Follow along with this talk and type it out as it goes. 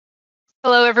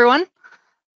Hello, everyone.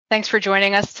 Thanks for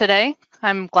joining us today.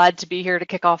 I'm glad to be here to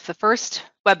kick off the first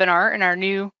webinar in our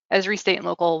new Esri State and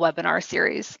Local webinar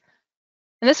series.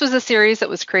 And this was a series that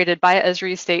was created by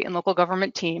Esri State and Local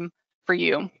Government team for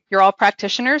you. You're all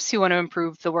practitioners who want to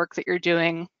improve the work that you're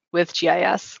doing with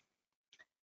GIS.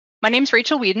 My name's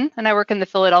Rachel Whedon, and I work in the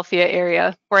Philadelphia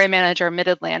area where I manage our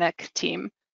Mid-Atlantic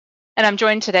team. And I'm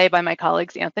joined today by my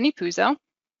colleagues Anthony Puzo.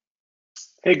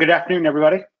 Hey, good afternoon,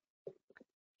 everybody.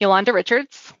 Yolanda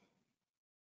Richards.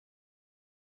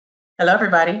 Hello,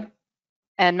 everybody.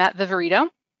 And Matt Viverito.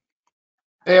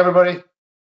 Hey, everybody.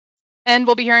 And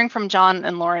we'll be hearing from John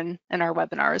and Lauren in our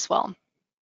webinar as well.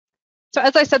 So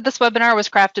as I said, this webinar was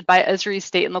crafted by Esri's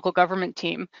state and local government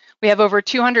team. We have over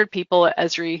 200 people at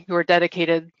Esri who are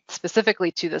dedicated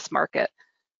specifically to this market.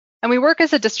 And we work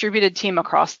as a distributed team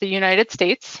across the United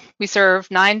States. We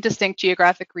serve 9 distinct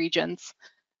geographic regions.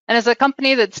 And as a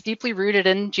company that's deeply rooted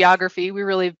in geography, we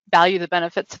really value the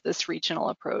benefits of this regional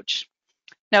approach.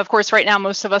 Now, of course, right now,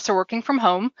 most of us are working from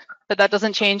home, but that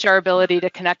doesn't change our ability to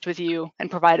connect with you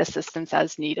and provide assistance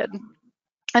as needed.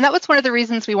 And that was one of the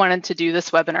reasons we wanted to do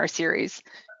this webinar series.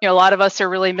 You know, a lot of us are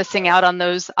really missing out on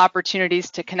those opportunities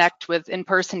to connect with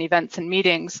in-person events and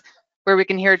meetings where we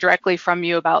can hear directly from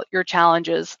you about your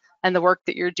challenges and the work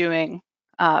that you're doing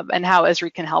and how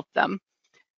Esri can help them.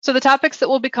 So the topics that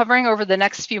we'll be covering over the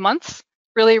next few months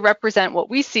really represent what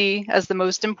we see as the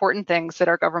most important things that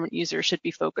our government users should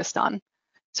be focused on.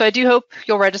 So I do hope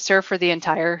you'll register for the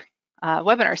entire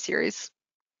webinar series.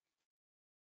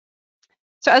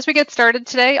 So as we get started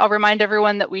today, I'll remind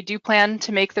everyone that we do plan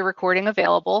to make the recording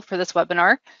available for this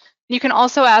webinar. You can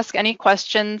also ask any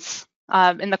questions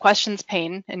in the questions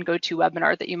pane in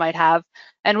GoToWebinar that you might have,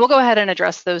 and we'll go ahead and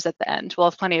address those at the end.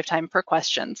 We'll have plenty of time for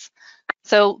questions.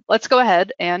 So let's go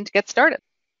ahead and get started.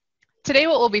 Today,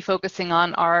 what we'll be focusing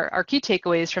on are our key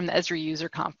takeaways from the Esri User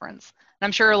Conference. And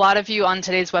I'm sure a lot of you on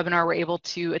today's webinar were able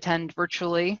to attend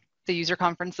virtually the user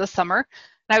conference this summer.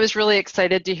 And I was really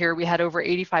excited to hear we had over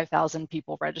 85,000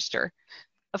 people register.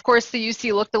 Of course, the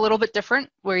UC looked a little bit different,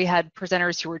 where you had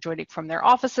presenters who were joining from their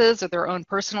offices or their own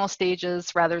personal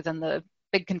stages rather than the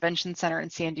big convention center in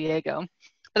San Diego.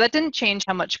 But that didn't change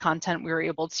how much content we were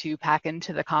able to pack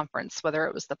into the conference, whether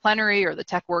it was the plenary or the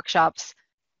tech workshops.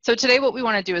 So today what we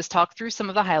want to do is talk through some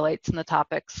of the highlights and the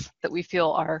topics that we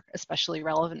feel are especially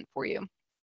relevant for you.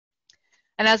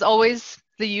 And as always,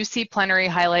 the UC plenary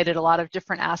highlighted a lot of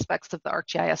different aspects of the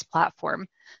ArcGIS platform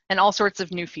and all sorts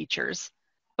of new features.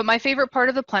 But my favorite part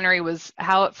of the plenary was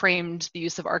how it framed the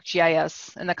use of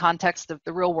ArcGIS in the context of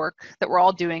the real work that we're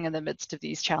all doing in the midst of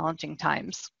these challenging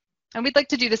times. And we'd like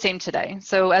to do the same today.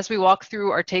 So as we walk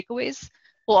through our takeaways,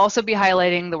 we'll also be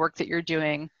highlighting the work that you're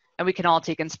doing, and we can all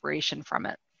take inspiration from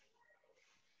it.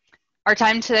 Our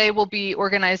time today will be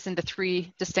organized into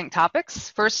 3 distinct topics.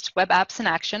 First, web apps in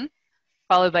action,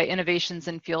 followed by innovations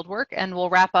in fieldwork, and we'll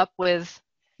wrap up with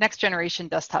next generation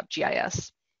desktop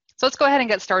GIS. So let's go ahead and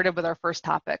get started with our first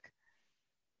topic.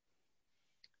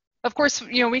 Of course,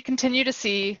 you know, we continue to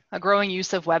see a growing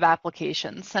use of web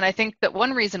applications, and I think that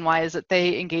one reason why is that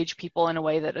they engage people in a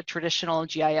way that a traditional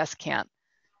GIS can't.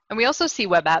 And we also see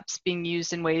web apps being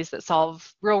used in ways that solve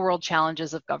real-world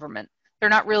challenges of government. They're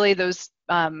not really those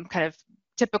kind of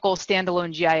typical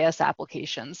standalone GIS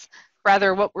applications.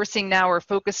 Rather, what we're seeing now are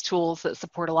focused tools that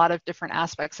support a lot of different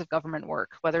aspects of government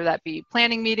work, whether that be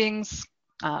planning meetings,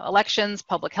 elections,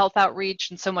 public health outreach,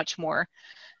 and so much more.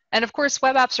 And of course,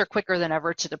 web apps are quicker than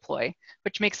ever to deploy,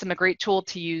 which makes them a great tool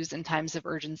to use in times of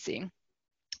urgency.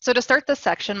 So to start this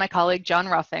section, my colleague John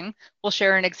Ruffing will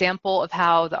share an example of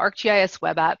how the ArcGIS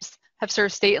web apps have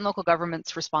served state and local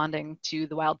governments responding to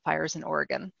the wildfires in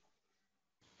Oregon.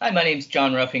 Hi, my name's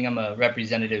John Ruffing. I'm a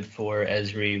representative for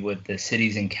Esri with the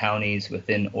cities and counties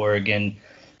within Oregon.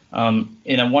 And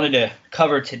I wanted to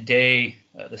cover today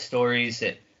the stories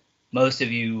that most of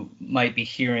you might be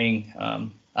hearing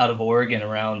out of Oregon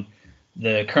around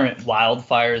the current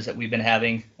wildfires that we've been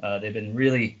having. They've been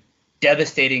really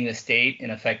devastating the state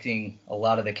and affecting a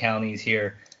lot of the counties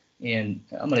here. And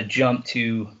I'm going to jump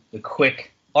to the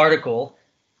quick article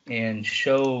and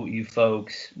show you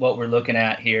folks what we're looking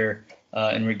at here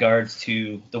in regards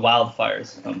to the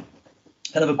wildfires. Kind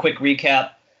of a quick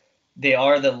recap. They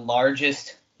are the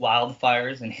largest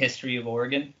wildfires in history of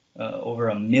Oregon. Over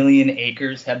 1 million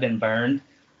acres have been burned,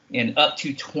 and up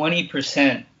to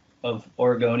 20% of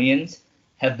Oregonians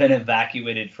have been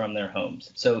evacuated from their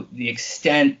homes. So the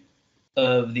extent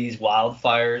of these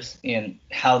wildfires and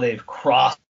how they've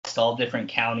crossed all different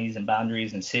counties and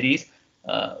boundaries and cities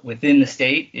within the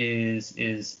state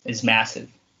is massive.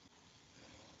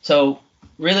 So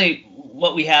really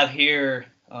what we have here,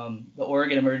 the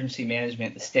Oregon Emergency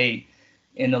Management, the state,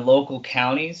 in the local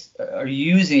counties are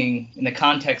using, in the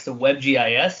context of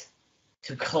WebGIS,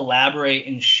 to collaborate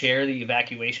and share the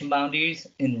evacuation boundaries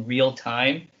in real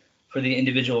time for the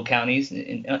individual counties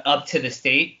and up to the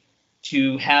state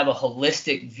to have a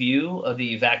holistic view of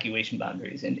the evacuation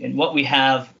boundaries. And what we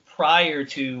have prior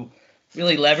to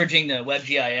really leveraging the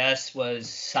WebGIS was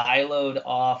siloed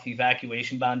off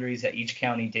evacuation boundaries that each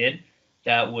county did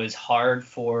that was hard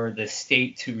for the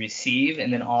state to receive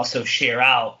and then also share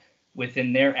out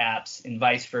within their apps and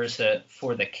vice versa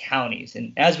for the counties.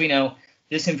 And as we know,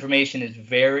 this information is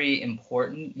very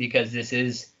important because this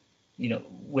is,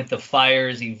 with the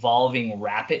fires evolving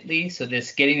rapidly. So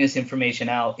getting this information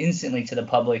out instantly to the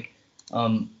public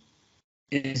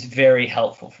is very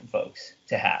helpful for folks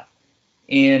to have.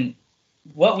 And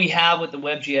what we have with the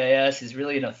WebGIS is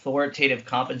really an authoritative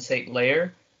compensate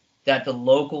layer that the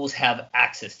locals have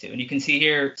access to. And you can see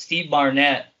here, Steve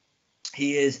Barnett,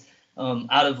 he is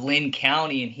out of Lynn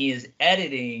County, and he is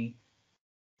editing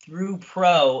through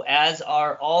Pro, as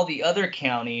are all the other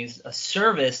counties, a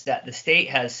service that the state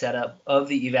has set up of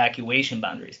the evacuation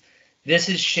boundaries. This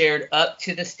is shared up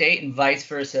to the state and vice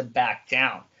versa back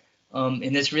down.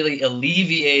 And this really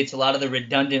alleviates a lot of the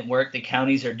redundant work the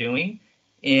counties are doing,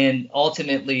 and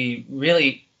ultimately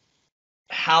really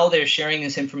how they're sharing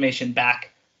this information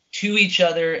back to each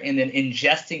other and then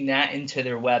ingesting that into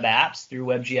their web apps through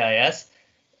WebGIS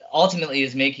ultimately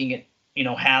is making it,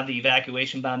 have the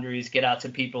evacuation boundaries get out to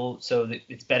people so that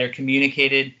it's better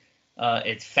communicated,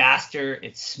 it's faster,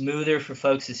 it's smoother for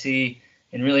folks to see,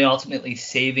 and really ultimately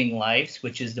saving lives,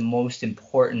 which is the most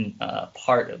important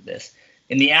part of this.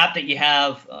 And the app that you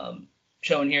have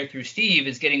shown here through Steve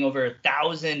is getting over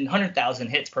 100,000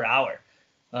 hits per hour.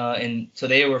 And so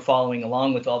they were following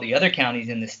along with all the other counties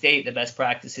in the state, the best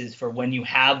practices for when you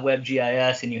have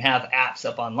WebGIS and you have apps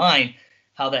up online,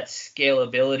 how that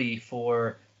scalability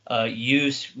for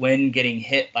use when getting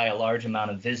hit by a large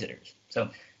amount of visitors. So,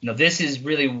 this is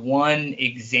really one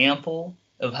example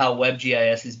of how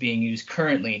WebGIS is being used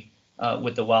currently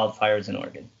with the wildfires in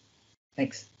Oregon.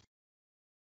 Thanks.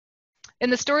 In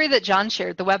the story that John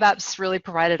shared, the web apps really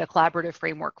provided a collaborative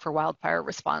framework for wildfire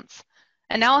response.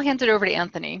 And now I'll hand it over to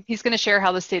Anthony. He's going to share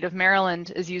how the state of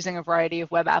Maryland is using a variety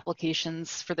of web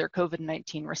applications for their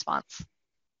COVID-19 response.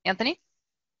 Anthony?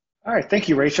 All right, thank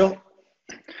you, Rachel.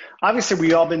 Obviously,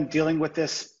 we've all been dealing with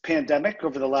this pandemic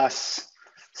over the last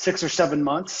 6 or 7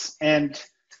 months, and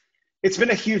it's been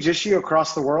a huge issue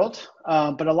across the world.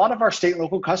 But a lot of our state and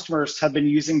local customers have been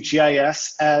using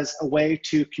GIS as a way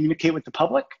to communicate with the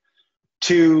public,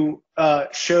 to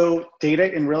show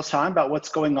data in real time about what's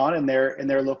going on in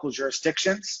their local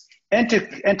jurisdictions, and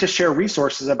to share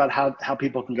resources about how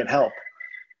people can get help.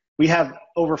 We have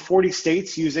over 40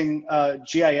 states using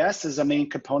GIS as a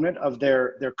main component of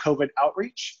their COVID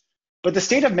outreach. But the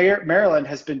state of Maryland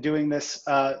has been doing this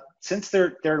since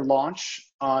their launch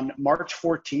on March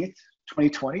 14th,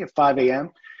 2020 at 5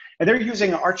 a.m. And they're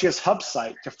using an ArcGIS Hub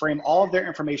site to frame all of their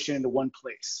information into one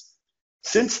place.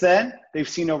 Since then, they've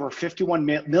seen over 51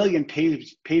 million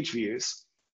page views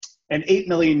and 8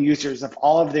 million users of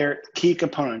all of their key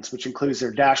components, which includes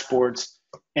their dashboards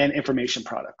and information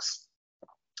products.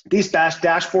 These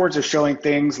dashboards are showing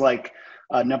things like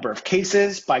number of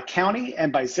cases by county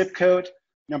and by zip code,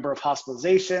 number of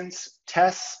hospitalizations,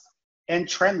 tests, and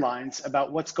trend lines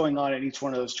about what's going on in each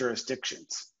one of those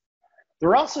jurisdictions.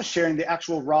 They're also sharing the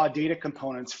actual raw data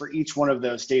components for each one of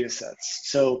those data sets.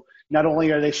 So not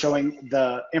only are they showing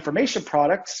the information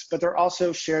products, but they're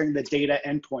also sharing the data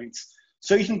endpoints.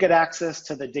 So you can get access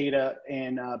to the data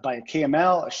by a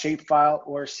KML, a shapefile,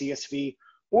 or a CSV,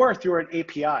 or through an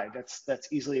API that's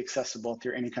easily accessible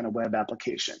through any kind of web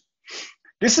application.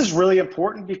 This is really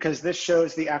important because this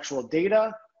shows the actual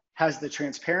data, has the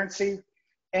transparency,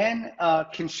 and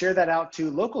can share that out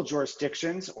to local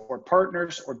jurisdictions or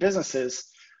partners or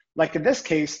businesses. Like in this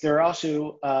case, they're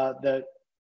also, the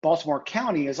Baltimore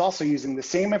County is also using the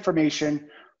same information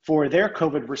for their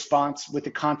COVID response with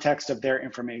the context of their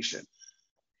information.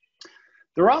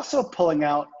 They're also pulling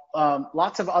out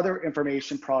lots of other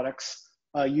information products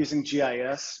using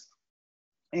GIS,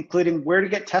 including where to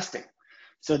get testing.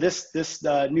 So this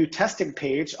new testing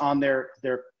page on their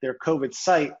COVID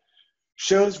site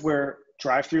shows where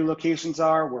drive-through locations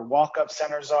are, where walk-up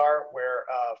centers are, where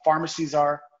pharmacies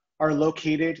are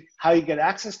located, how you get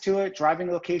access to it,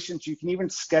 driving locations. You can even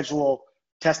schedule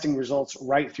testing results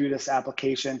right through this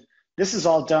application. This is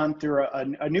all done through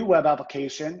a new web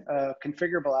application, a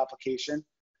configurable application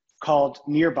called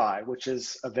Nearby, which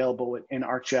is available in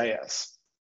ArcGIS.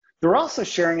 They're also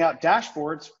sharing out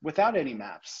dashboards without any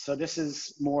maps. So this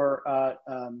is more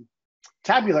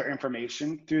tabular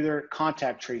information through their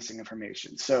contact tracing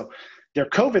information. So Their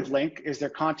COVID link is their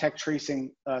contact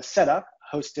tracing setup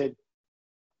hosted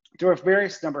through a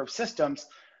various number of systems,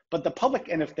 but the public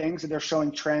end of things, they're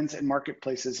showing trends and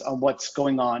marketplaces on what's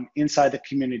going on inside the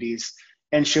communities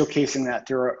and showcasing that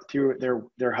through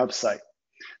their hub site.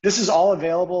 This is all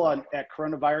available at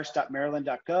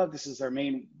coronavirus.maryland.gov. This is their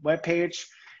main webpage.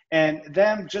 And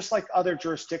them, just like other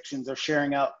jurisdictions, are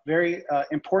sharing out very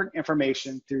important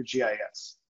information through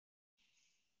GIS.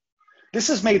 This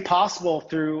is made possible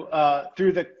through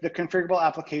the configurable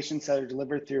applications that are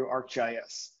delivered through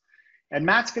ArcGIS. And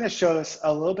Matt's going to show us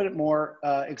a little bit more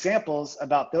examples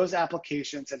about those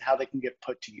applications and how they can get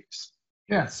put to use.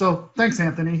 Yeah, so thanks,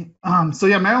 Anthony. So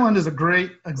yeah, Maryland is a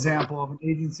great example of an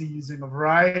agency using a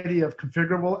variety of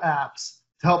configurable apps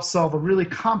to help solve a really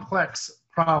complex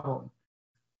problem.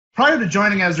 Prior to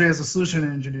joining Esri as a solution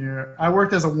engineer, I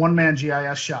worked as a one-man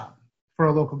GIS shop for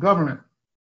a local government.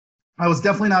 I was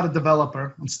definitely not a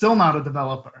developer. I'm still not a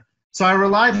developer. So I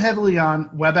relied heavily on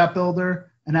Web App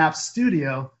Builder and App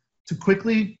Studio to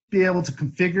quickly be able to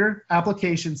configure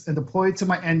applications and deploy to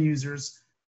my end users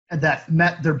that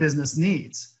met their business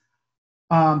needs.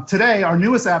 Today, our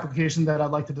newest application that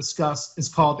I'd like to discuss is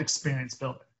called Experience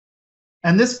Builder.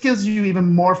 And this gives you even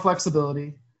more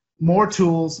flexibility, more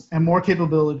tools, and more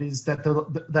capabilities that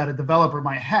a developer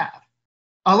might have.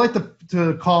 I like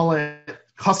to call it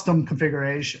custom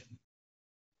configuration.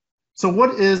 So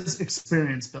what is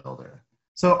Experience Builder?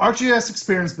 So ArcGIS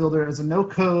Experience Builder is a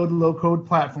no-code, low-code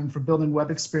platform for building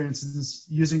web experiences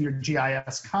using your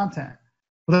GIS content.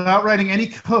 Without writing any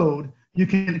code, you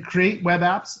can create web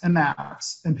apps and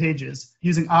maps and pages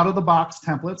using out-of-the-box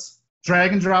templates,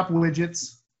 drag and drop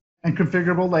widgets, and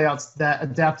configurable layouts that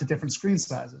adapt to different screen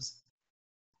sizes.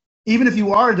 Even if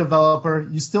you are a developer,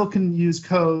 you still can use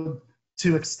code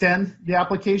to extend the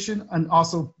application and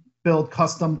also build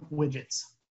custom widgets.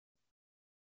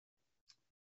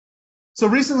 So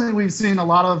recently, we've seen a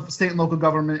lot of state and local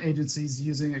government agencies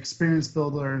using Experience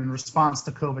Builder in response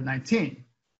to COVID-19.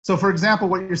 So for example,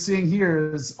 what you're seeing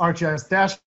here is ArcGIS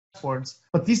dashboards,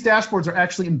 but these dashboards are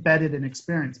actually embedded in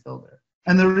Experience Builder.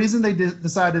 And the reason they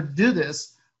decided to do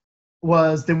this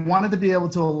was they wanted to be able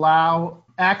to allow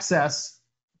access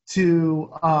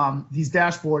to these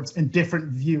dashboards in different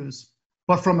views,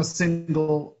 but from a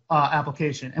single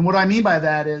application. And what I mean by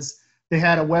that is they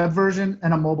had a web version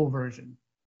and a mobile version.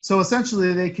 So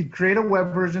essentially, they could create a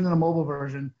web version and a mobile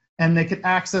version, and they could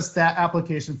access that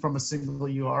application from a single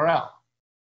URL.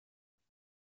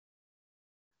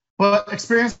 But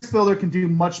Experience Builder can do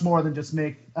much more than just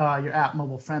make your app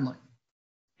mobile friendly.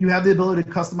 You have the ability to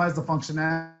customize the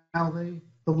functionality,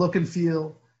 the look and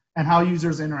feel, and how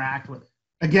users interact with it.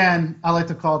 Again, I like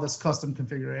to call this custom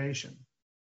configuration.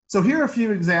 So here are a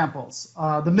few examples.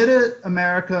 The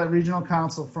Mid-America Regional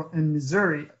Council in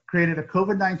Missouri created a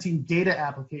COVID-19 data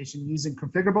application using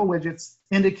configurable widgets,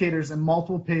 indicators, and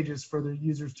multiple pages for their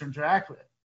users to interact with.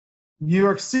 New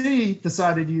York City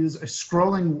decided to use a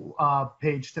scrolling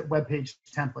web page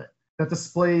template that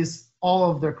displays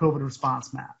all of their COVID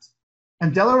response maps.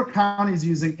 And Delaware County is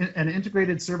using an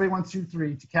integrated Survey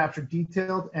 123 to capture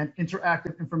detailed and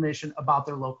interactive information about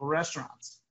their local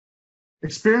restaurants.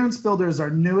 Experience Builder is our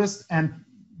newest and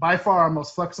by far our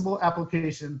most flexible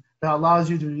application that allows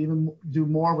you to even do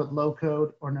more with low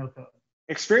code or no code.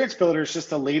 Experience Builder is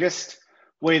just the latest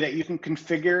way that you can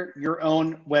configure your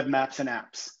own web maps and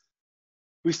apps.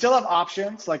 We still have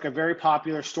options like a very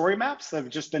popular story maps that have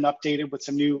just been updated with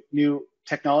some new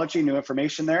technology, new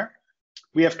information there.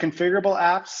 We have configurable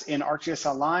apps in ArcGIS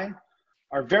Online,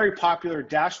 our very popular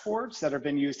dashboards that have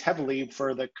been used heavily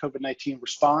for the COVID-19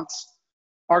 response.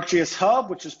 ArcGIS Hub,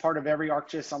 which is part of every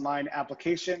ArcGIS Online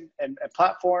application and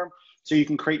platform, so you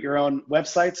can create your own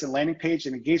websites and landing page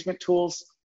and engagement tools.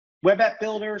 Web app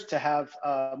builders to have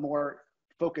more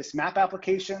focused map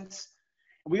applications.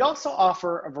 We also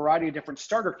offer a variety of different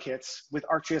starter kits with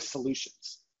ArcGIS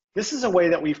solutions. This is a way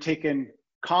that we've taken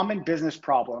common business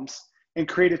problems and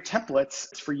created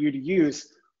templates for you to use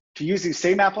these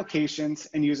same applications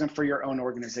and use them for your own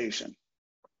organization.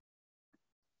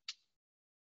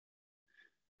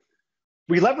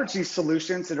 We leverage these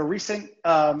solutions in a recent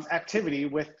activity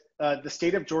with the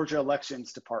State of Georgia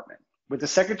Elections Department, with the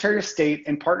Secretary of State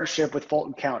in partnership with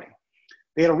Fulton County.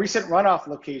 They had a recent runoff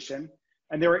location,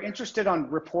 and they were interested on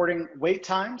reporting wait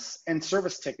times and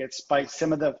service tickets by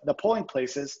some of the polling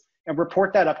places and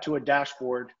report that up to a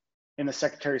dashboard in the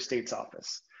Secretary of State's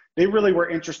office. They really were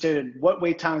interested in what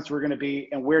wait times were going to be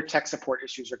and where tech support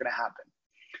issues are going to happen.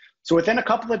 So within a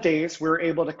couple of days, we were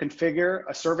able to configure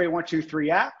a Survey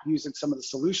 123 app using some of the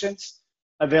solutions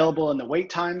available in the wait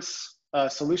times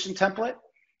solution template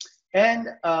and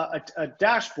a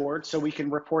dashboard so we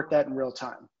can report that in real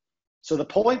time. So the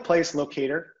polling place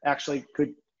locator actually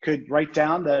could write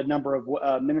down the number of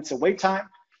minutes of wait time.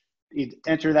 You'd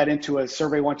enter that into a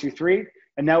survey 123,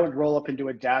 and that would roll up into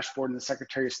a dashboard in the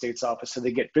Secretary of State's office so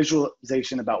they get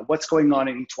visualization about what's going on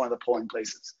in each one of the polling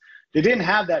places. They didn't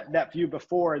have that view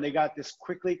before, and they got this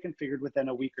quickly configured within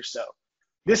a week or so.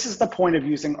 This is the point of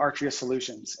using ArcGIS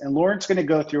Solutions, and Lauren's going to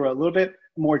go through a little bit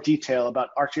more detail about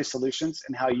ArcGIS Solutions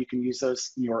and how you can use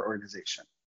those in your organization.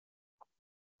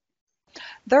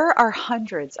 There are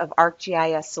hundreds of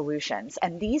ArcGIS solutions,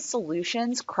 and these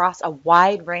solutions cross a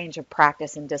wide range of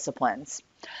practice and disciplines.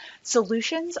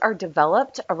 Solutions are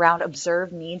developed around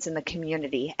observed needs in the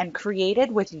community and created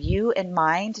with you in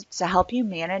mind to help you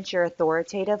manage your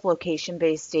authoritative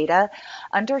location-based data,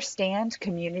 understand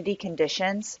community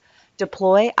conditions,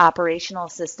 deploy operational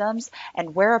systems,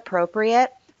 and where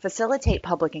appropriate, facilitate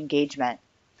public engagement.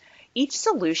 Each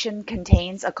solution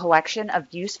contains a collection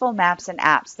of useful maps and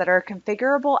apps that are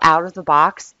configurable out of the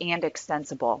box and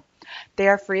extensible. They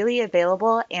are freely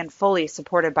available and fully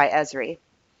supported by Esri.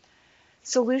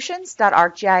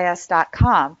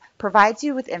 Solutions.arcgis.com provides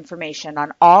you with information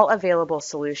on all available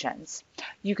solutions.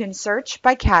 You can search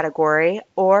by category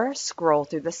or scroll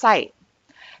through the site.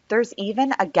 There's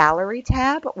even a gallery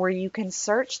tab where you can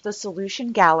search the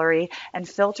solution gallery and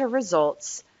filter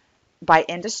results by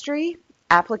industry,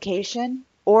 application,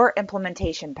 or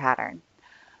implementation pattern.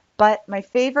 But my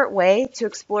favorite way to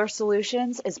explore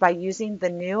solutions is by using the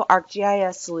new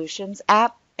ArcGIS Solutions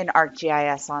app in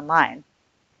ArcGIS Online.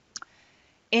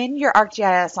 In your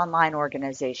ArcGIS Online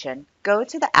organization, go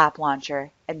to the App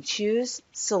Launcher and choose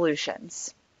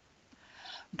Solutions.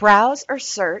 Browse or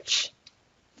search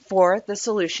for the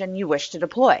solution you wish to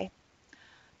deploy.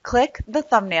 Click the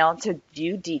thumbnail to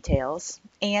view details,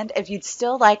 and if you'd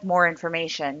still like more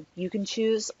information, you can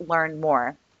choose Learn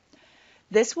More.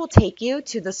 This will take you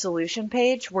to the solution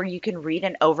page where you can read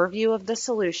an overview of the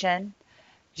solution,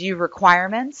 view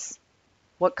requirements,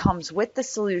 what comes with the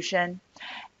solution,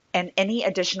 and any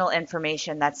additional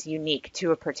information that's unique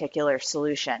to a particular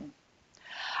solution.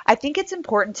 I think it's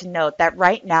important to note that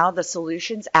right now the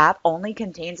Solutions app only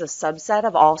contains a subset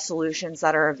of all solutions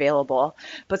that are available,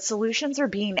 but solutions are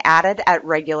being added at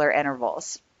regular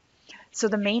intervals. So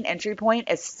the main entry point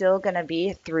is still going to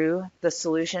be through the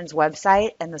Solutions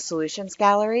website and the Solutions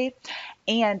gallery.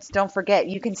 And don't forget,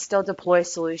 you can still deploy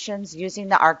solutions using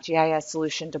the ArcGIS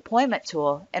Solution Deployment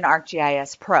tool in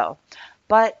ArcGIS Pro.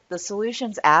 But the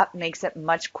Solutions app makes it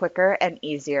much quicker and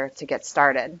easier to get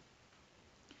started.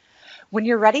 When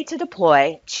you're ready to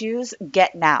deploy, choose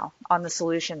Get Now on the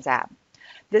Solutions app.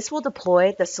 This will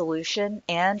deploy the solution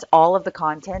and all of the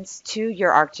contents to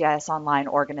your ArcGIS Online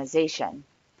organization.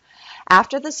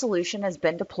 After the solution has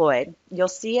been deployed, you'll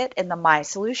see it in the My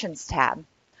Solutions tab.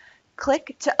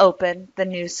 Click to open the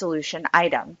new solution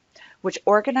item, which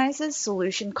organizes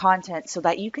solution content so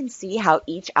that you can see how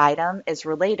each item is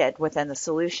related within the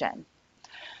solution.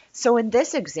 So in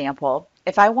this example,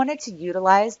 if I wanted to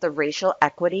utilize the Racial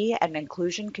Equity and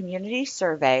Inclusion Community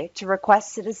Survey to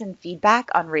request citizen feedback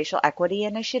on racial equity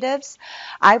initiatives,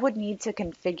 I would need to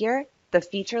configure the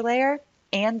feature layer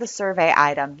and the survey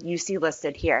item you see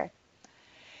listed here.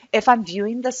 If I'm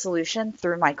viewing the solution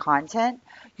through my content,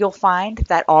 you'll find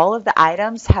that all of the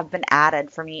items have been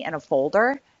added for me in a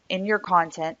folder in your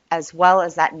content, as well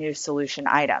as that new solution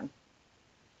item.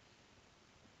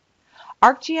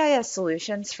 ArcGIS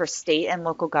Solutions for state and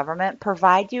local government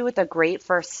provide you with a great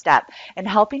first step in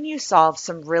helping you solve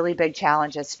some really big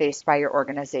challenges faced by your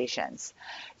organizations.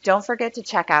 Don't forget to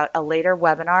check out a later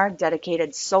webinar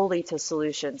dedicated solely to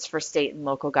solutions for state and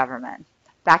local government.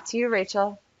 Back to you,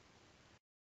 Rachel.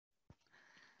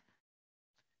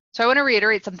 So I want to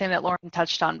reiterate something that Lauren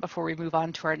touched on before we move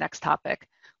on to our next topic.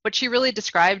 What she really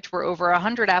described were over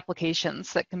 100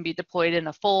 applications that can be deployed in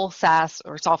a full SaaS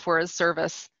or software as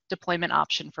service deployment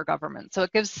option for government. So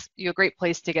it gives you a great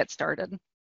place to get started.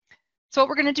 So what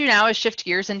we're going to do now is shift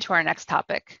gears into our next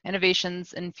topic,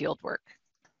 innovations in fieldwork.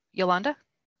 Yolanda?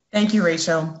 Thank you,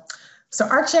 Rachel. So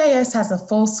ArcGIS has a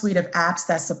full suite of apps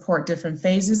that support different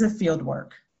phases of fieldwork.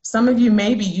 Some of you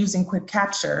may be using Quick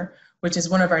Capture, which is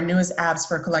one of our newest apps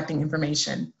for collecting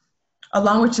information.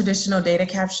 Along with traditional data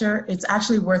capture, it's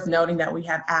actually worth noting that we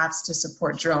have apps to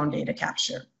support drone data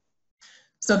capture.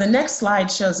 So the next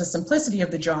slide shows the simplicity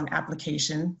of the drone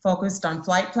application focused on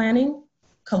flight planning,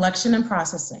 collection, and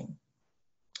processing.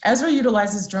 Esri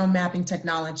utilizes drone mapping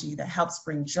technology that helps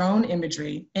bring drone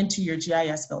imagery into your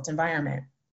GIS-built environment.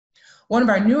 One of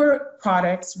our newer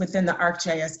products within the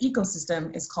ArcGIS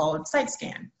ecosystem is called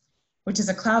SiteScan, which is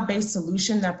a cloud-based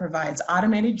solution that provides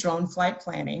automated drone flight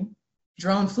planning,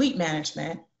 drone fleet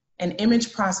management, and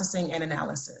image processing and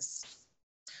analysis.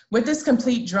 With this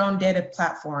complete drone data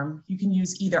platform, you can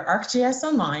use either ArcGIS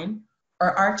Online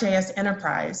or ArcGIS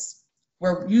Enterprise,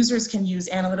 where users can use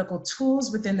analytical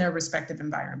tools within their respective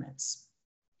environments.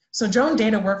 So drone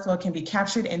data workflow can be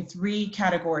captured in 3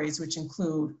 categories, which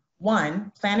include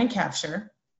 1, plan and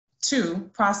capture,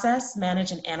 2, process,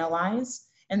 manage, and analyze,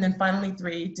 and then finally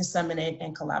 3, disseminate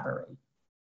and collaborate.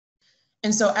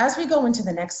 And so as we go into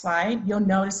the next slide, you'll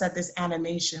notice that this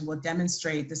animation will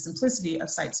demonstrate the simplicity of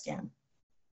SiteScan.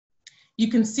 You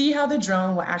can see how the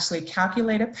drone will actually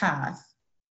calculate a path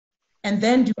and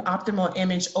then do optimal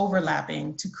image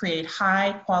overlapping to create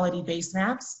high quality base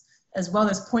maps, as well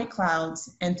as point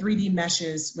clouds and 3D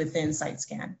meshes within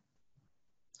SiteScan.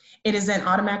 It is then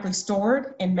automatically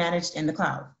stored and managed in the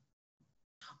cloud.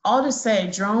 All to say,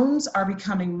 drones are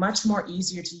becoming much more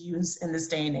easier to use in this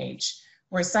day and age,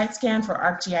 where SiteScan for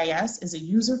ArcGIS is a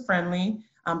user-friendly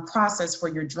process for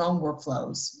your drone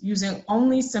workflows, using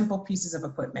only simple pieces of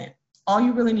equipment. All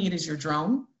you really need is your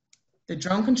drone, the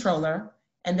drone controller,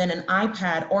 and then an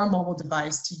iPad or mobile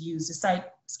device to use the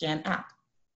SiteScan app.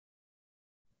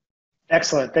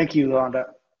 Excellent, thank you, Yolanda.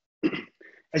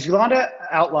 As Yolanda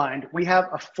outlined, we have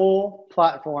a full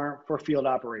platform for field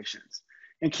operations.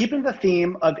 And keeping the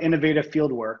theme of innovative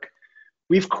field work,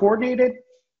 we've coordinated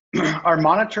our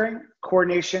monitoring,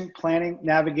 coordination, planning,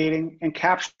 navigating, and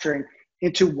capturing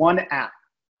into one app.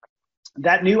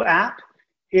 That new app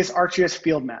is ArcGIS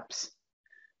Field Maps.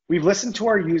 We've listened to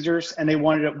our users and they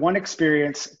wanted one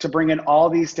experience to bring in all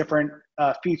these different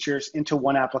features into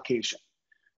one application.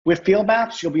 With Field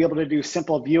Maps, you'll be able to do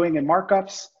simple viewing and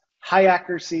markups, high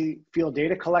accuracy field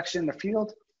data collection in the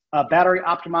field, battery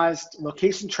optimized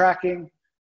location tracking,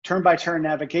 turn-by-turn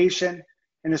navigation,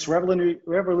 and this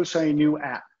revolutionary new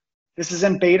app. This is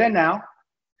in beta now,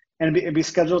 and it'll be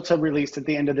scheduled to release at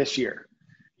the end of this year.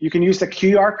 You can use the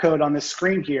QR code on the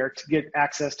screen here to get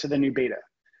access to the new beta.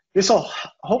 This will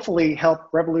hopefully help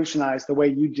revolutionize the way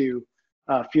you do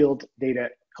field data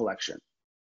collection.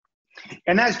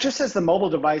 And just as the mobile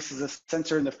device is a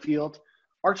sensor in the field,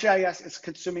 ArcGIS is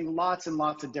consuming lots and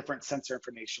lots of different sensor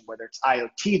information, whether it's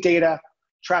IoT data,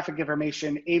 traffic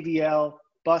information, AVL,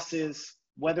 buses,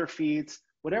 weather feeds,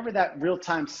 whatever that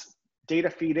real-time data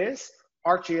feed is,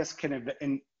 ArcGIS can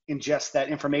ingest that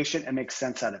information and make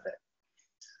sense out of it.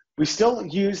 We still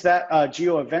use that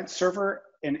Geo Event server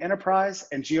in Enterprise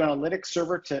and Geo Analytics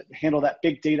server to handle that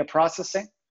big data processing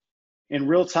in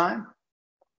real time.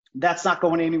 That's not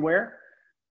going anywhere,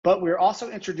 but we're also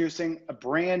introducing a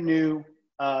brand new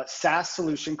SaaS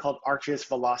solution called ArcGIS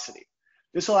Velocity.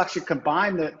 This will actually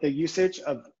combine the usage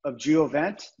of Geo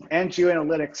Event and Geo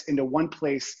Analytics into one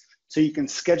place so you can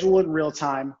schedule in real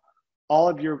time all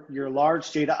of your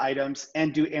large data items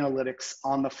and do analytics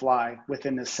on the fly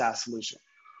within this SaaS solution.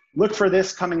 Look for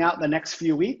this coming out in the next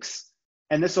few weeks,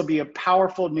 and this will be a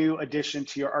powerful new addition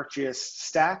to your ArcGIS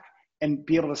stack and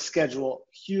be able to schedule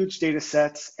huge data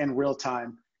sets in real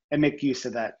time and make use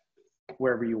of that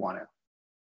wherever you want it.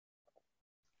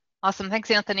 Awesome, thanks,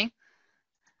 Anthony.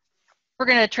 We're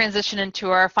going to transition into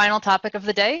our final topic of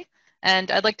the day,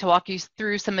 and I'd like to walk you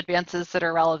through some advances that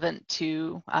are relevant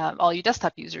to all you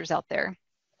desktop users out there.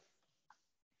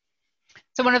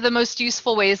 So one of the most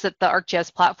useful ways that the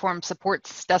ArcGIS platform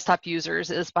supports desktop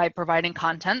users is by providing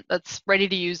content that's ready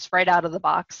to use right out of the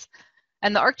box.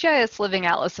 And the ArcGIS Living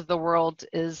Atlas of the world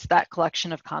is that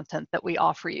collection of content that we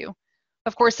offer you.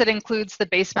 Of course, it includes the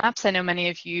base maps. I know many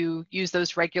of you use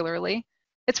those regularly.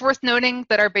 It's worth noting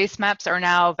that our base maps are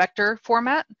now vector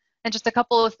format, and just a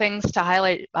couple of things to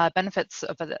highlight benefits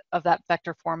of that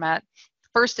vector format.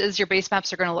 First is your base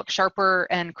maps are going to look sharper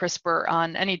and crisper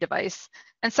on any device.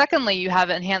 And secondly, you have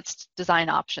enhanced design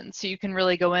options, so you can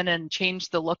really go in and change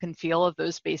the look and feel of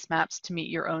those base maps to meet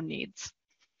your own needs.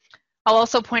 I'll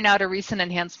also point out a recent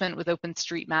enhancement with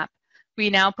OpenStreetMap. We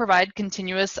now provide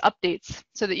continuous updates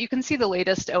so that you can see the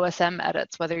latest OSM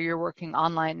edits, whether you're working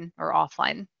online or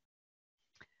offline.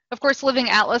 Of course, Living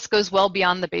Atlas goes well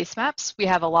beyond the base maps. We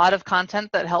have a lot of content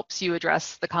that helps you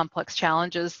address the complex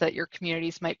challenges that your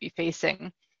communities might be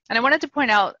facing. And I wanted to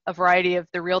point out a variety of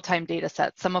the real-time data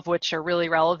sets, some of which are really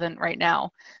relevant right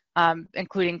now,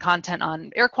 including content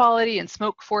on air quality and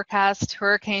smoke forecast,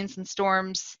 hurricanes and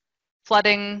storms,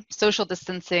 flooding, social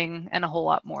distancing, and a whole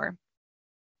lot more.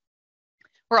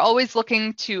 We're always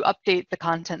looking to update the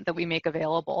content that we make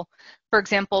available. For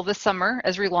example, this summer,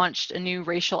 Esri launched a new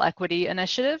racial equity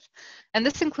initiative, and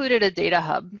this included a data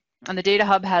hub. And the data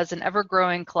hub has an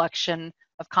ever-growing collection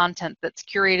of content that's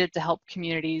curated to help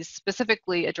communities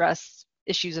specifically address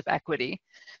issues of equity.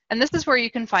 And this is where you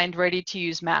can find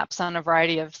ready-to-use maps on a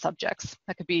variety of subjects.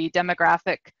 That could be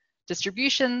demographic,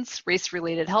 distributions,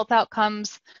 race-related health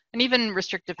outcomes, and even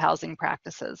restrictive housing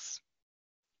practices.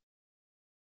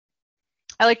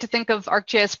 I like to think of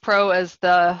ArcGIS Pro as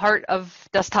the heart of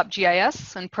desktop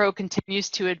GIS, and Pro continues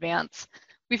to advance.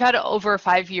 We've had over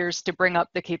 5 years to bring up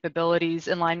the capabilities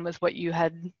in line with what you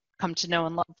had come to know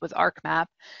and love with ArcMap.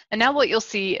 And now what you'll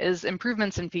see is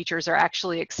improvements in features are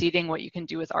actually exceeding what you can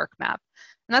do with ArcMap.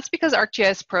 And that's because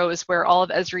ArcGIS Pro is where all of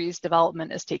Esri's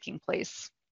development is taking place.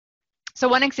 So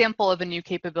one example of a new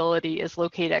capability is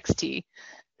Locate XT.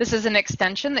 This is an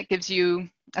extension that gives you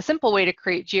a simple way to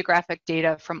create geographic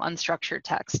data from unstructured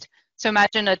text. So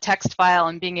imagine a text file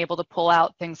and being able to pull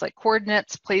out things like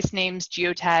coordinates, place names,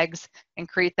 geotags, and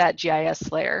create that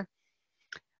GIS layer.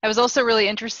 I was also really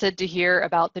interested to hear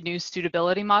about the new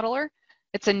suitability modeler.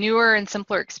 It's a newer and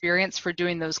simpler experience for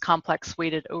doing those complex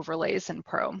weighted overlays in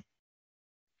Pro.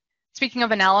 Speaking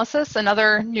of analysis,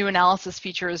 another new analysis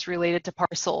feature is related to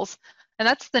parcels, and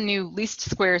that's the new least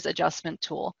squares adjustment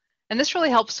tool. And this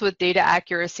really helps with data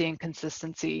accuracy and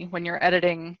consistency when you're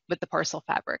editing with the parcel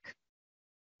fabric.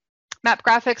 Map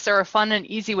graphics are a fun and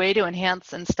easy way to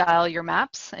enhance and style your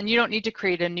maps, and you don't need to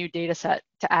create a new data set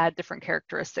to add different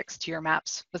characteristics to your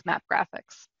maps with map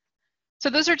graphics. So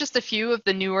those are just a few of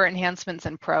the newer enhancements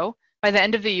in Pro. By the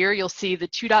end of the year, you'll see the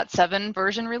 2.7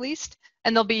 version released,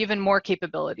 and there'll be even more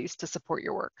capabilities to support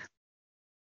your work.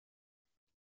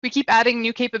 We keep adding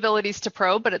new capabilities to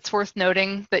Pro, but it's worth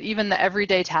noting that even the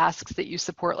everyday tasks that you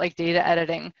support, like data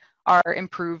editing, are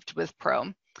improved with Pro.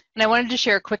 And I wanted to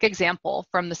share a quick example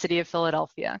from the city of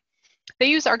Philadelphia. They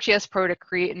use ArcGIS Pro to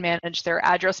create and manage their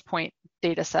address point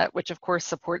dataset, which of course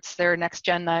supports their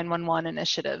NextGen 911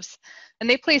 initiatives. And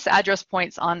they place address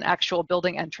points on actual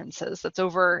building entrances. That's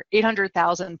over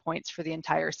 800,000 points for the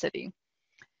entire city.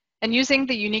 And using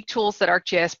the unique tools that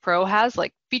ArcGIS Pro has,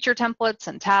 like feature templates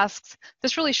and tasks,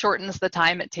 this really shortens the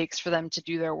time it takes for them to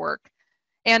do their work.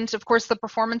 And of course, the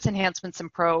performance enhancements in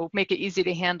Pro make it easy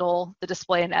to handle the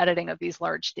display and editing of these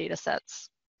large data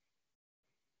sets.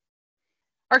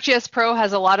 ArcGIS Pro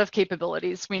has a lot of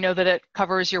capabilities. We know that it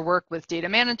covers your work with data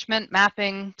management,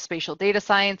 mapping, spatial data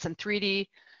science, and 3D,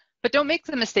 but don't make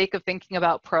the mistake of thinking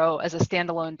about Pro as a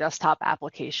standalone desktop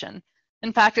application.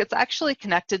 In fact, it's actually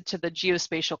connected to the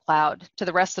geospatial cloud, to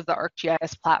the rest of the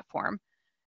ArcGIS platform.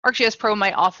 ArcGIS Pro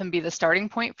might often be the starting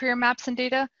point for your maps and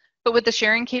data, but with the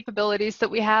sharing capabilities that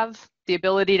we have, the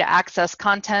ability to access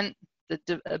content,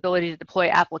 the ability to deploy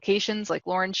applications like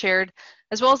Lauren shared,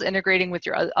 as well as integrating with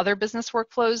your other business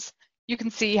workflows, you can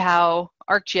see how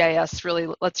ArcGIS really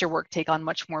lets your work take on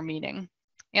much more meaning.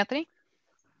 Anthony?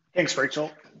 Thanks, Rachel.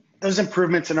 Those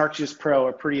improvements in ArcGIS Pro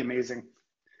are pretty amazing.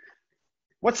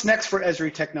 What's next for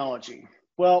Esri technology?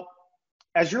 Well,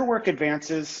 as your work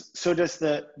advances, so does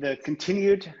the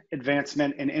continued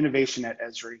advancement and innovation at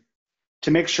Esri to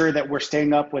make sure that we're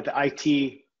staying up with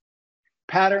IT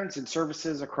patterns and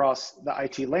services across the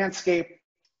IT landscape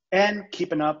and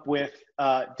keeping up with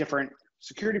different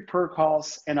security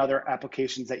protocols and other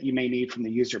applications that you may need from the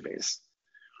user base.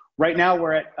 Right now,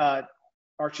 we're at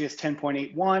ArcGIS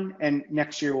 10.81, and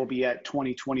next year we'll be at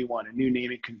 2021, a new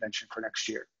naming convention for next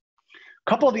year. A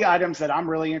couple of the items that I'm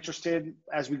really interested in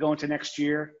as we go into next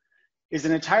year is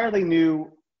an entirely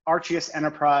new ArcGIS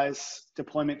Enterprise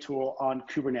deployment tool on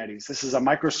Kubernetes. This is a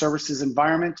microservices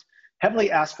environment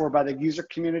heavily asked for by the user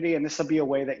community, and this will be a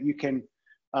way that you can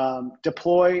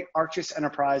deploy ArcGIS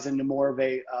Enterprise into more of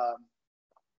a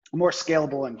more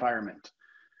scalable environment.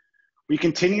 We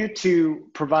continue to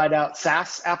provide out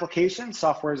SaaS applications,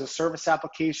 software as a service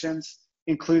applications,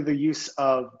 include the use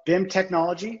of BIM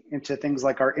technology into things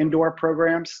like our indoor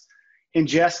programs,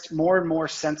 ingest more and more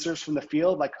sensors from the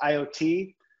field like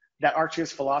IoT. That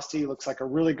ArcGIS Velocity looks like a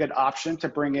really good option to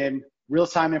bring in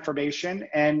real-time information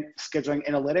and scheduling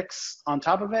analytics on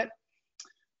top of it.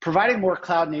 Providing more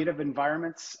cloud-native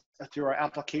environments through our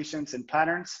applications and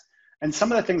patterns. And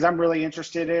some of the things I'm really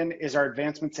interested in is our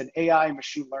advancements in AI and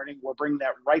machine learning. We're bringing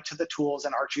that right to the tools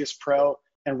in ArcGIS Pro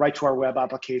and right to our web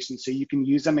applications so you can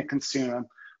use them and consume them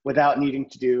without needing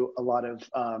to do a lot of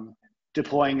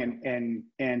deploying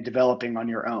and developing on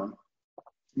your own.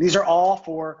 These are all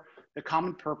for the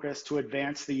common purpose to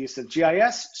advance the use of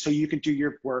GIS so you can do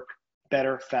your work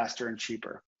better, faster, and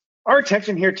cheaper. Our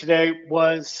intention here today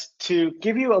was to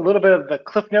give you a little bit of the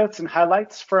cliff notes and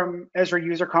highlights from Esri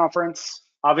User Conference.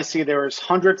 Obviously, there was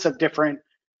hundreds of different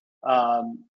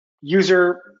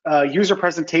user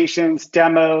presentations,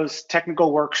 demos,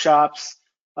 technical workshops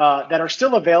that are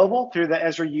still available through the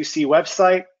Esri UC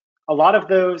website. A lot of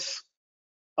those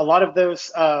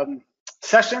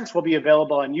sessions will be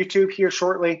available on YouTube here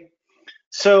shortly.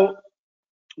 So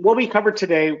what we covered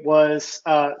today was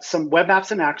some web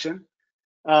apps in action.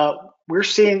 we're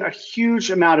seeing a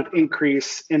huge amount of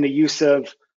increase in the use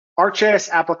of ArcGIS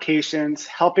applications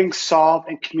helping solve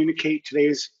and communicate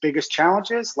today's biggest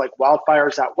challenges like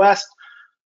wildfires out west,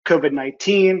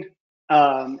 COVID-19,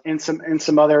 and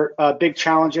some other big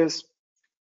challenges.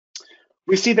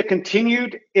 We see the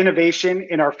continued innovation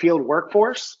in our field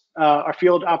workforce, our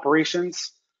field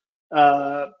operations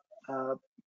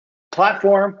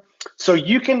platform, so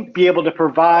you can be able to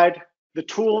provide the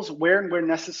tools where and where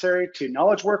necessary to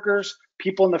knowledge workers,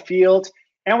 people in the field,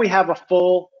 and we have a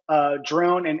full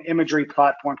drone and imagery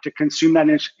platform to consume that,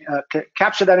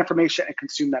 capture that information and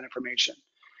consume that information.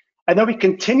 And then we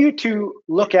continue to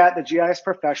look at the GIS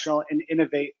professional and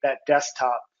innovate that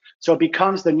desktop, so it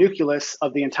becomes the nucleus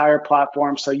of the entire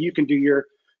platform, so you can do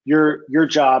your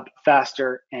job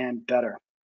faster and better.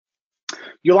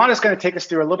 Yolanda's going to take us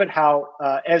through a little bit how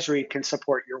Esri can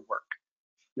support your work.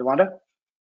 Yolanda?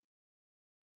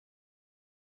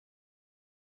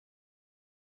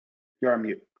 You're on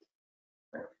mute.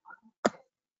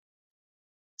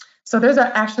 So there's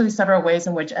actually several ways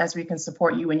in which Esri can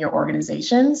support you and your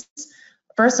organizations.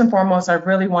 First and foremost, I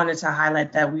really wanted to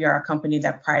highlight that we are a company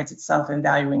that prides itself in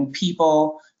valuing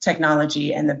people,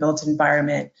 technology, and the built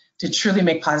environment to truly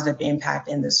make positive impact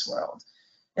in this world.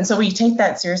 And so we take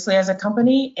that seriously as a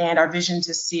company, and our vision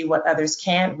to see what others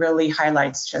can't really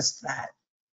highlights just that.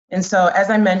 And so, as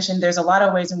I mentioned, there's a lot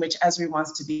of ways in which Esri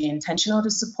wants to be intentional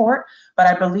to support, but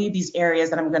I believe these areas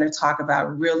that I'm going to talk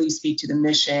about really speak to the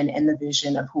mission and the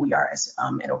vision of who we are as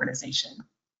an organization.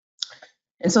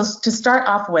 And so to start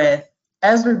off with,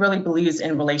 Esri really believes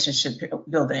in relationship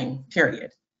building,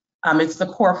 period. It's the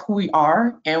core of who we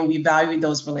are, and we value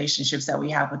those relationships that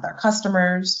we have with our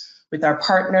customers, with our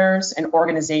partners, and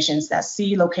organizations that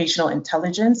see locational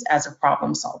intelligence as a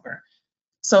problem solver.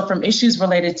 So from issues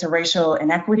related to racial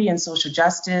inequity and social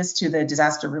justice to the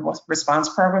disaster response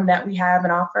program that we have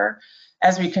and offer,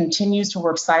 Esri continues to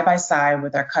work side by side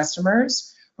with our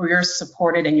customers, where you're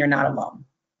supported and you're not alone.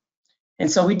 And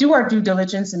so we do our due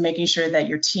diligence in making sure that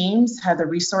your teams have the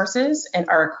resources and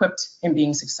are equipped in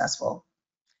being successful.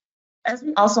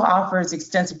 Esri also offers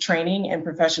extensive training and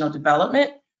professional development,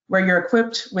 where you're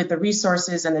equipped with the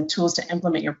resources and the tools to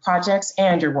implement your projects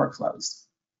and your workflows.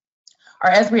 Our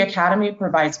Esri Academy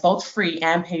provides both free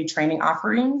and paid training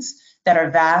offerings that are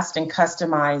vast and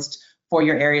customized for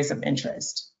your areas of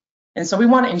interest. And so we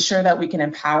want to ensure that we can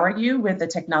empower you with the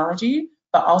technology,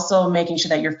 but also making sure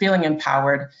that you're feeling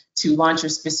empowered to launch your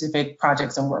specific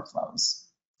projects and workflows.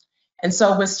 And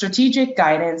so with strategic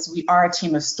guidance, we are a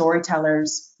team of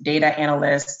storytellers, data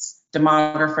analysts,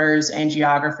 demographers, and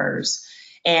geographers.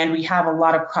 And we have a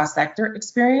lot of cross-sector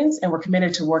experience, and we're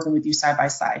committed to working with you side by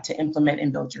side to implement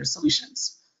and build your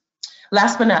solutions.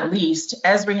 Last but not least,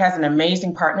 Esri has an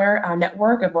amazing partner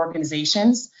network of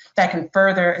organizations that can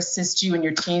further assist you and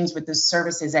your teams with the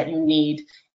services that you need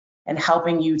and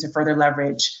helping you to further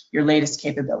leverage your latest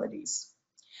capabilities.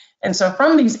 And so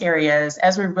from these areas,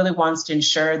 Esri really wants to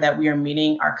ensure that we are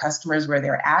meeting our customers where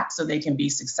they're at so they can be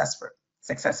successful.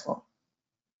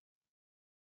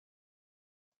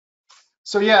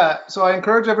 So I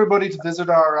encourage everybody to visit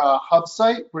our hub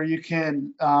site where you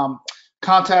can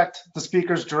contact the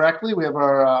speakers directly. We have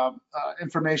our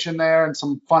information there and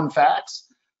some fun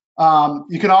facts.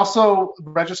 You can also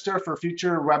register for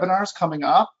future webinars coming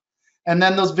up. And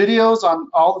then those videos on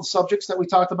all the subjects that we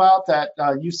talked about that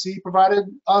UC provided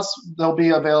us, they'll be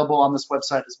available on this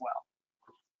website as well.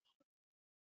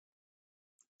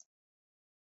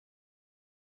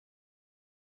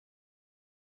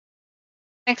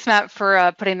 Thanks, Matt,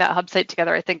 for putting that hub site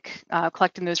together. I think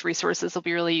collecting those resources will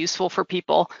be really useful for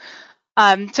people.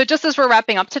 So just as we're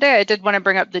wrapping up today, I did want to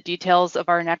bring up the details of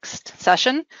our next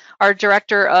session. Our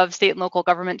Director of State and Local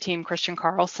Government team, Christian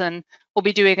Carlson, will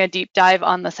be doing a deep dive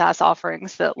on the SaaS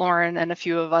offerings that Lauren and a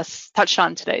few of us touched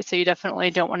on today. So you definitely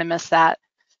don't want to miss that.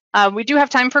 We do have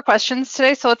time for questions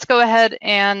today, so let's go ahead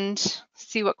and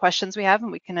see what questions we have,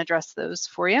 and we can address those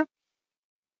for you.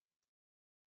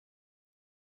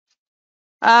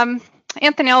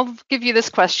 Anthony, I'll give you this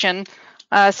question.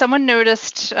 Someone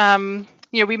noticed,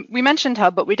 we mentioned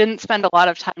Hub, but we didn't spend a lot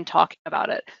of time talking about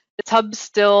it. Is Hub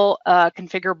still a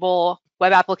configurable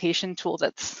web application tool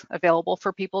that's available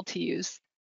for people to use?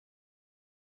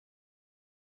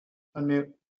 Unmute.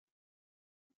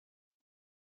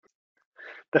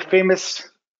 The famous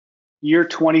year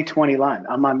 2020 line,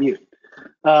 I'm on mute.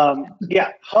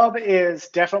 Yeah, Hub is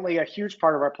definitely a huge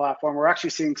part of our platform. We're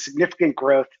actually seeing significant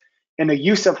growth in the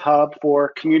use of Hub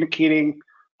for communicating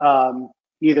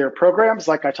either programs,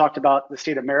 like I talked about the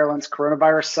state of Maryland's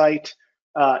coronavirus site,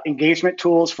 engagement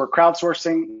tools for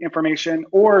crowdsourcing information,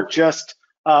 or just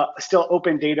still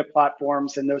open data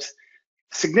platforms and those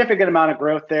significant amount of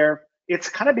growth there. It's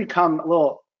kind of become a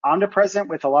little omnipresent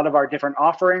with a lot of our different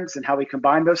offerings and how we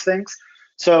combine those things.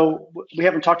 So we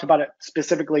haven't talked about it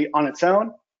specifically on its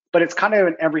own, but it's kind of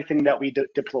in everything that we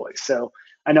deploy. So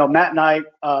I know Matt and I,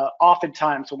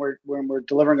 oftentimes when we're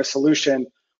delivering a solution,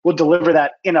 we'll deliver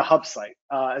that in a hub site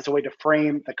as a way to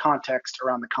frame the context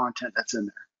around the content that's in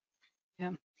there.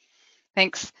 Yeah,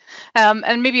 thanks.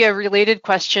 And maybe a related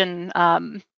question.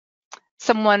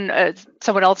 Someone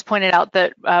else pointed out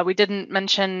that we didn't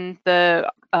mention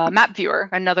the map viewer,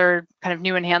 another kind of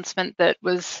new enhancement that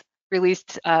was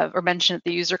released or mentioned at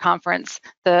the user conference,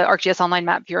 the ArcGIS Online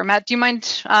Map Viewer. Matt, do you mind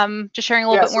just sharing a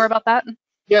little bit more about that?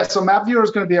 Yeah, so Map Viewer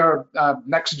is going to be our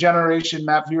next generation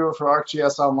Map Viewer for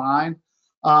ArcGIS Online.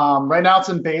 Right now it's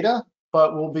in beta,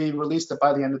 but we'll be released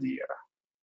by the end of the year.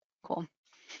 Cool.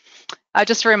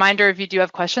 Just a reminder, if you do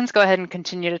have questions, go ahead and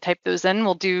continue to type those in.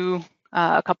 We'll do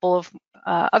a couple of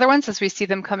other ones as we see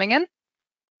them coming in.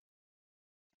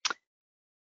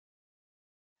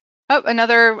 Oh,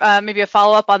 another maybe a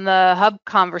follow-up on the hub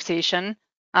conversation.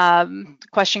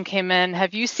 Question came in,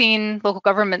 have you seen local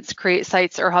governments create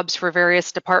sites or hubs for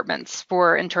various departments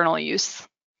for internal use?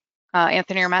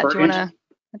 Anthony or Matt, do you want to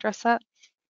address that?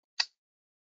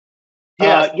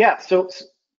 Yeah, so do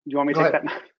you want me to take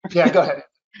that? Yeah, go ahead.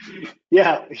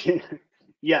 Yeah,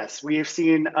 yes, we have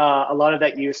seen a lot of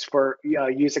that use for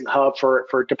using Hub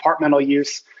for departmental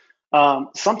use.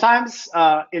 Sometimes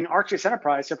in ArcGIS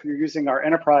Enterprise, if you're using our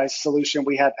enterprise solution,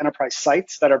 we have enterprise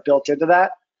sites that are built into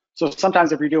that. So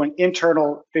sometimes if you're doing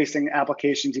internal facing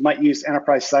applications, you might use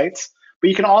enterprise sites, but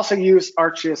you can also use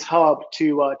ArcGIS Hub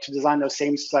to design those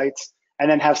same sites and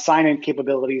then have sign-in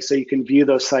capabilities so you can view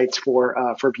those sites for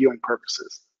viewing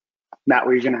purposes. Matt,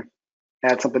 were you gonna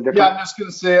add something different? Yeah, I'm just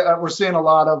gonna say we're seeing a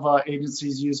lot of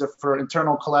agencies use it for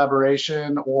internal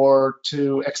collaboration or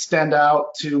to extend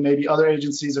out to maybe other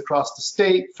agencies across the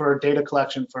state for data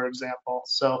collection, for example.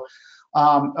 So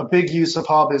a big use of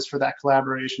Hub is for that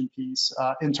collaboration piece,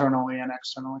 internally and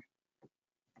externally.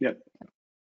 Yep.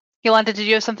 Yolanda, did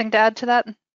you have something to add to that?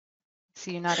 I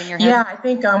see you nodding your head. Yeah, I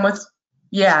think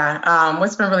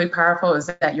what's been really powerful is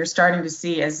that you're starting to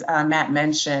see, as Matt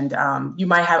mentioned, you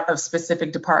might have a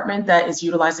specific department that is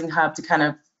utilizing Hub to kind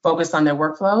of focus on their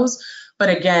workflows. But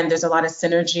again, there's a lot of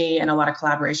synergy and a lot of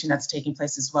collaboration that's taking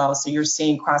place as well. So you're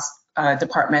seeing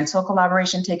cross-departmental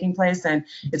collaboration taking place, and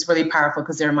it's really powerful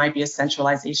because there might be a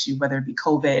centralized issue, whether it be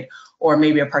COVID or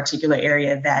maybe a particular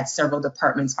area that several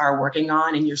departments are working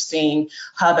on, and you're seeing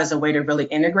Hub as a way to really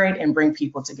integrate and bring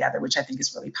people together, which I think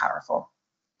is really powerful.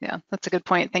 Yeah, that's a good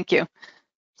point. Thank you.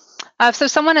 So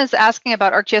someone is asking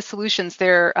about ArcGIS solutions.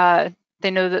 They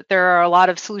know that there are a lot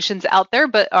of solutions out there,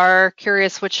 but are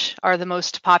curious which are the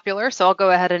most popular. So I'll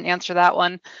go ahead and answer that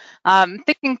one.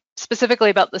 Thinking specifically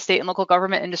about the state and local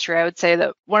government industry, I would say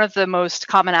that one of the most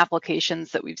common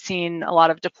applications that we've seen a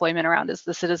lot of deployment around is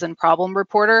the Citizen Problem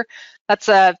Reporter. That's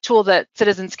a tool that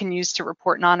citizens can use to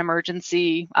report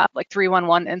non-emergency, like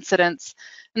 311 incidents.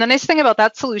 And the nice thing about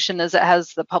that solution is it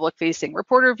has the public-facing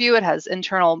reporter view, it has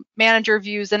internal manager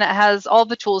views, and it has all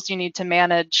the tools you need to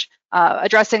manage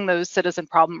addressing those citizen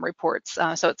problem reports.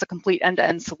 So it's a complete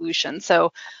end-to-end solution.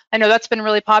 So I know that's been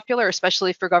really popular,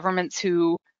 especially for governments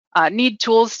who need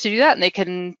tools to do that, and they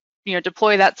can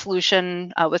deploy that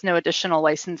solution with no additional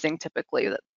licensing typically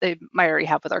that they might already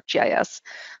have with ArcGIS.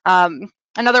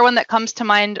 Another one that comes to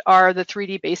mind are the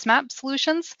 3D base map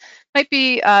solutions. Might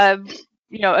be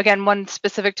again, one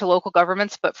specific to local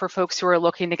governments, but for folks who are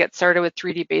looking to get started with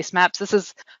 3D base maps, this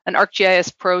is an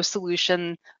ArcGIS Pro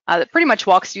solution that pretty much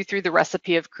walks you through the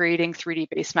recipe of creating 3D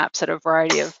base maps at a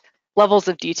variety of levels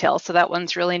of detail. So that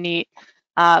one's really neat.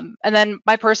 And then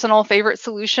my personal favorite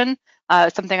solution,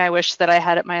 something I wish that I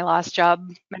had at my last job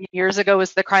many years ago,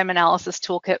 was the crime analysis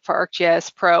toolkit for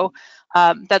ArcGIS Pro.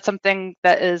 That's something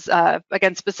that is,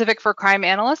 again, specific for crime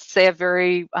analysts. They have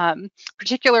very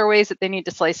particular ways that they need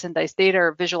to slice and dice data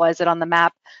or visualize it on the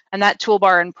map. And that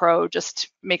toolbar in Pro just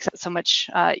makes it so much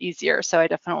easier. So I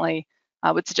definitely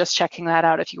would suggest checking that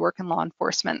out if you work in law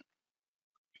enforcement.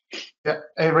 Yeah.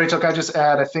 Hey, Rachel, can I just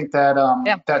add, I think that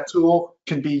that tool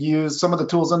can be used, some of the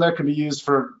tools in there can be used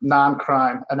for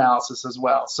non-crime analysis as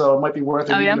well. So it might be worth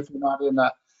it, even if you're not in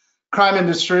the crime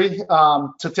industry,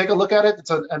 to take a look at it. It's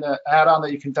an add-on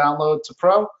that you can download to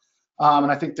Pro.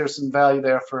 And I think there's some value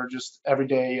there for just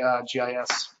everyday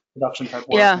GIS production type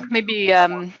work. Yeah, maybe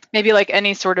like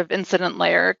any sort of incident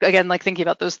layer. Again, like thinking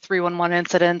about those 311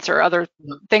 incidents or other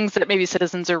things that maybe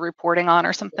citizens are reporting on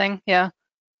or something. Yeah.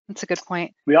 That's a good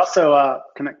point. We also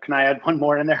can I add one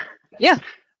more in there? Yeah.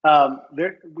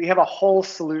 We have a whole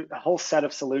set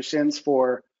of solutions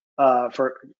for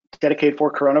dedicated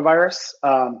for coronavirus.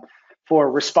 for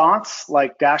response,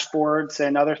 like dashboards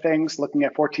and other things, looking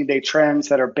at 14-day trends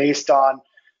that are based on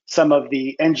some of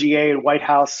the NGA and White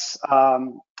House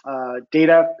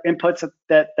data inputs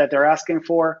that they're asking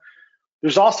for.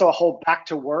 There's also a whole back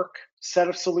to work set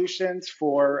of solutions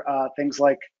for things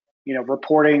like,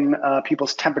 reporting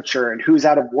people's temperature and who's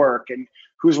out of work and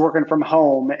who's working from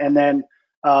home, and then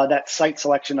that site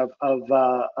selection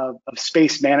of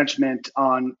space management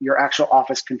on your actual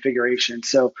office configuration.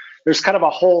 So there's kind of a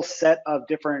whole set of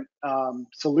different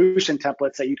solution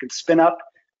templates that you can spin up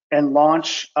and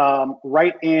launch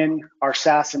right in our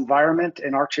SaaS environment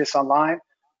in ArcGIS Online,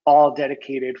 all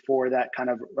dedicated for that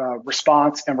kind of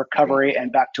response and recovery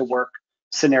and back to work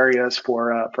scenarios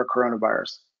for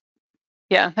coronavirus.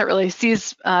 Yeah, that really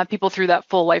sees people through that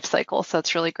full life cycle. So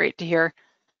that's really great to hear.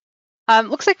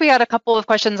 Looks like we had a couple of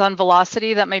questions on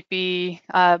Velocity that might be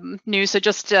new. So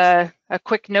just a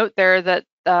quick note there that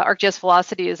ArcGIS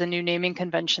Velocity is a new naming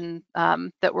convention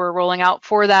that we're rolling out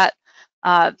for that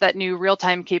new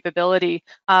real-time capability.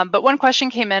 But one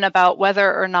question came in about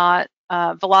whether or not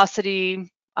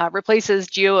Velocity replaces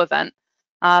GeoEvent.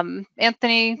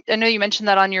 Anthony, I know you mentioned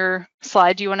that on your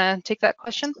slide. Do you want to take that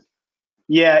question?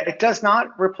 Yeah, it does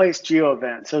not replace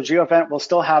GeoEvent. So GeoEvent will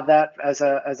still have that as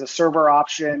a server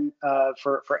option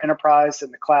for enterprise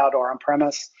in the cloud or on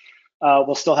premise.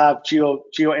 We'll still have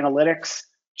GeoAnalytics.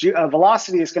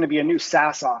 Velocity is going to be a new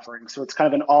SaaS offering. So it's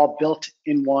kind of an all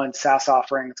built-in-one SaaS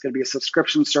offering. It's going to be a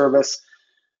subscription service.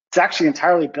 It's actually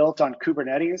entirely built on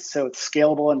Kubernetes, so it's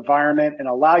scalable environment and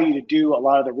allow you to do a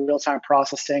lot of the real-time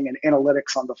processing and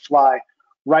analytics on the fly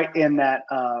right in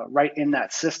that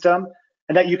system.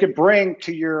 And that you could bring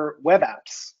to your web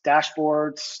apps,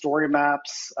 dashboards, story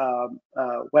maps,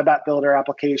 web app builder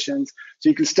applications. So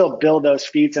you can still build those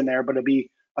feeds in there, but it'll be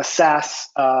a SaaS,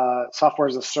 software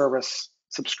as a service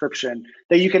subscription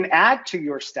that you can add to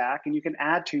your stack and you can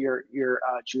add to your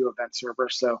GeoEvent server.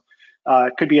 So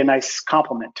it could be a nice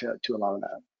complement to a lot of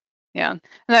that. Yeah, and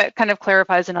that kind of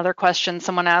clarifies another question.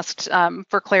 Someone asked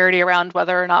for clarity around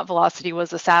whether or not Velocity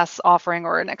was a SaaS offering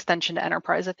or an extension to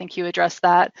enterprise. I think you addressed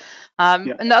that.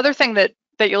 Yeah. And the other thing that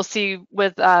you'll see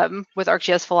with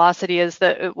ArcGIS Velocity is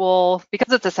that it will,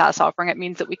 because it's a SaaS offering, it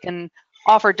means that we can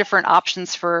offer different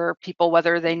options for people,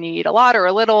 whether they need a lot or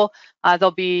a little.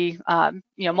 There'll be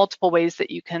multiple ways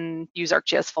that you can use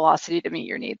ArcGIS Velocity to meet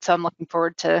your needs. So I'm looking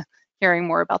forward to hearing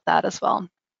more about that as well.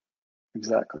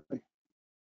 Exactly.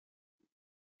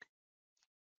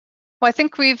 Well, I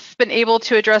think we've been able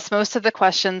to address most of the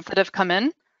questions that have come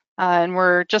in, and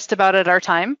we're just about at our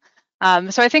time.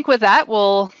 So I think with that,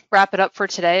 we'll wrap it up for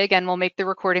today. Again, we'll make the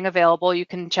recording available. You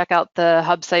can check out the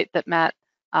hub site that Matt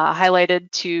highlighted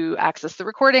to access the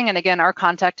recording. And again, our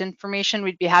contact information,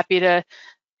 we'd be happy to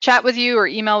chat with you or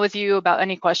email with you about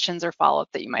any questions or follow-up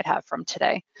that you might have from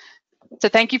today. So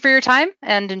thank you for your time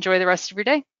and enjoy the rest of your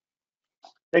day.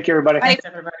 Thank you, everybody. Thanks,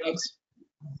 everybody.